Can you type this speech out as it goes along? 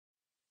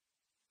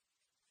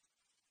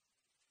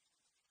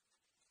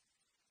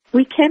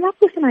We came up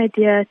with an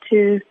idea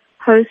to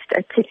host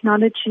a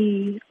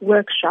technology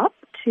workshop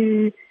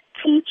to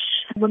teach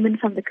women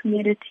from the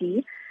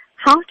community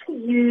how to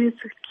use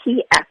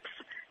key apps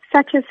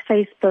such as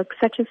Facebook,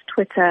 such as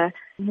Twitter,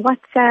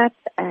 WhatsApp,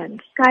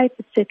 and Skype,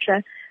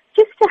 etc.,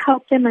 just to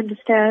help them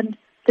understand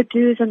the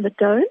do's and the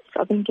don'ts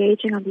of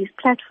engaging on these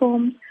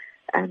platforms,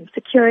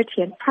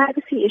 security and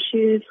privacy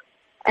issues,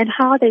 and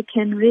how they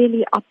can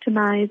really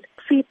optimize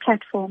free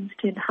platforms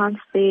to enhance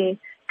their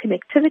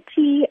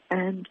connectivity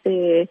and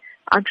their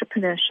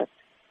entrepreneurship.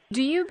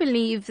 Do you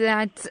believe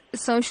that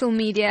social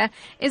media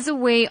is a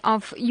way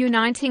of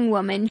uniting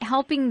women,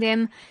 helping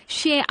them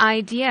share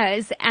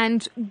ideas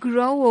and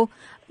grow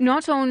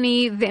not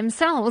only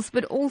themselves,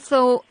 but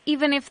also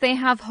even if they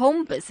have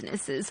home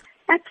businesses?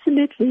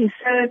 Absolutely.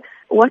 So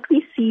what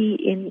we see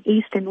in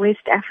East and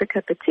West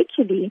Africa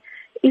particularly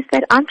is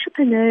that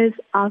entrepreneurs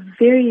are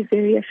very,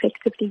 very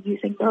effectively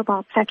using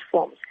mobile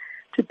platforms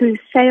to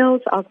boost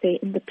sales of their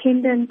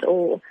independent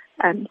or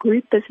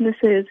group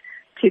businesses,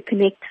 to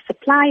connect to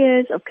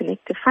suppliers or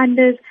connect to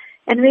funders,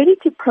 and really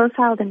to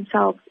profile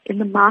themselves in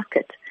the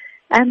market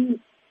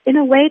in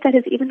a way that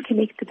has even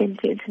connected them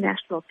to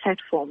international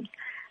platforms.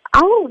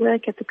 Our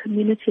work at the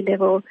community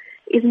level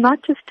is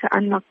not just to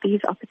unlock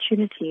these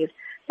opportunities,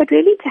 but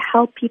really to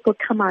help people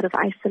come out of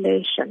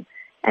isolation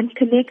and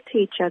connect to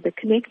each other,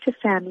 connect to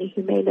family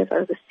who may live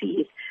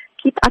overseas,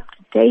 keep up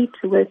to date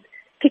with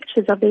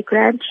pictures of their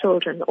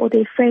grandchildren or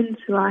their friends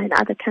who are in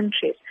other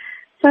countries.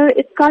 So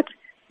it's got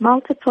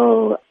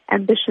multiple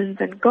ambitions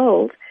and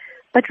goals,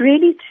 but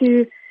really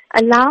to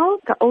allow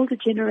the older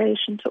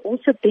generation to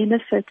also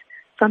benefit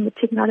from the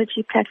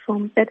technology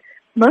platforms that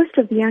most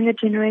of the younger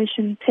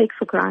generation take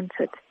for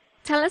granted.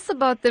 Tell us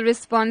about the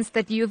response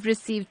that you've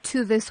received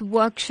to this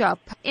workshop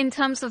in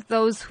terms of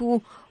those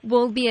who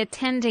will be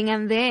attending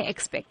and their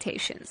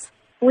expectations.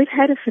 We've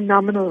had a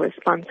phenomenal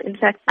response. In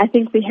fact, I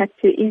think we had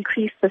to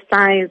increase the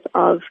size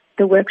of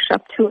the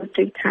workshop 2 or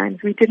 3 times.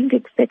 We didn't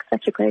expect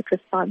such a great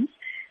response.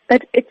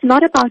 But it's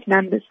not about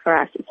numbers for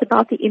us. It's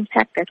about the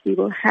impact that we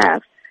will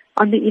have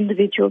on the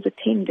individuals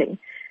attending.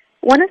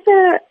 One of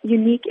the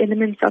unique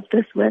elements of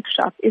this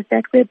workshop is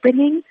that we're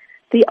bringing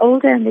the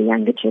older and the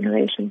younger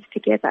generations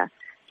together.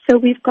 So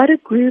we've got a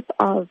group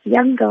of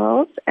young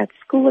girls at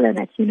school and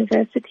at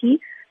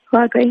university who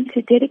are going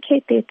to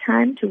dedicate their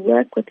time to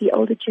work with the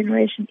older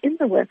generation in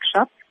the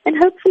workshop and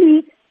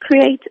hopefully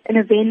create an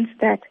event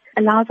that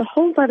allows a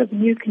whole lot of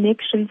new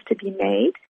connections to be made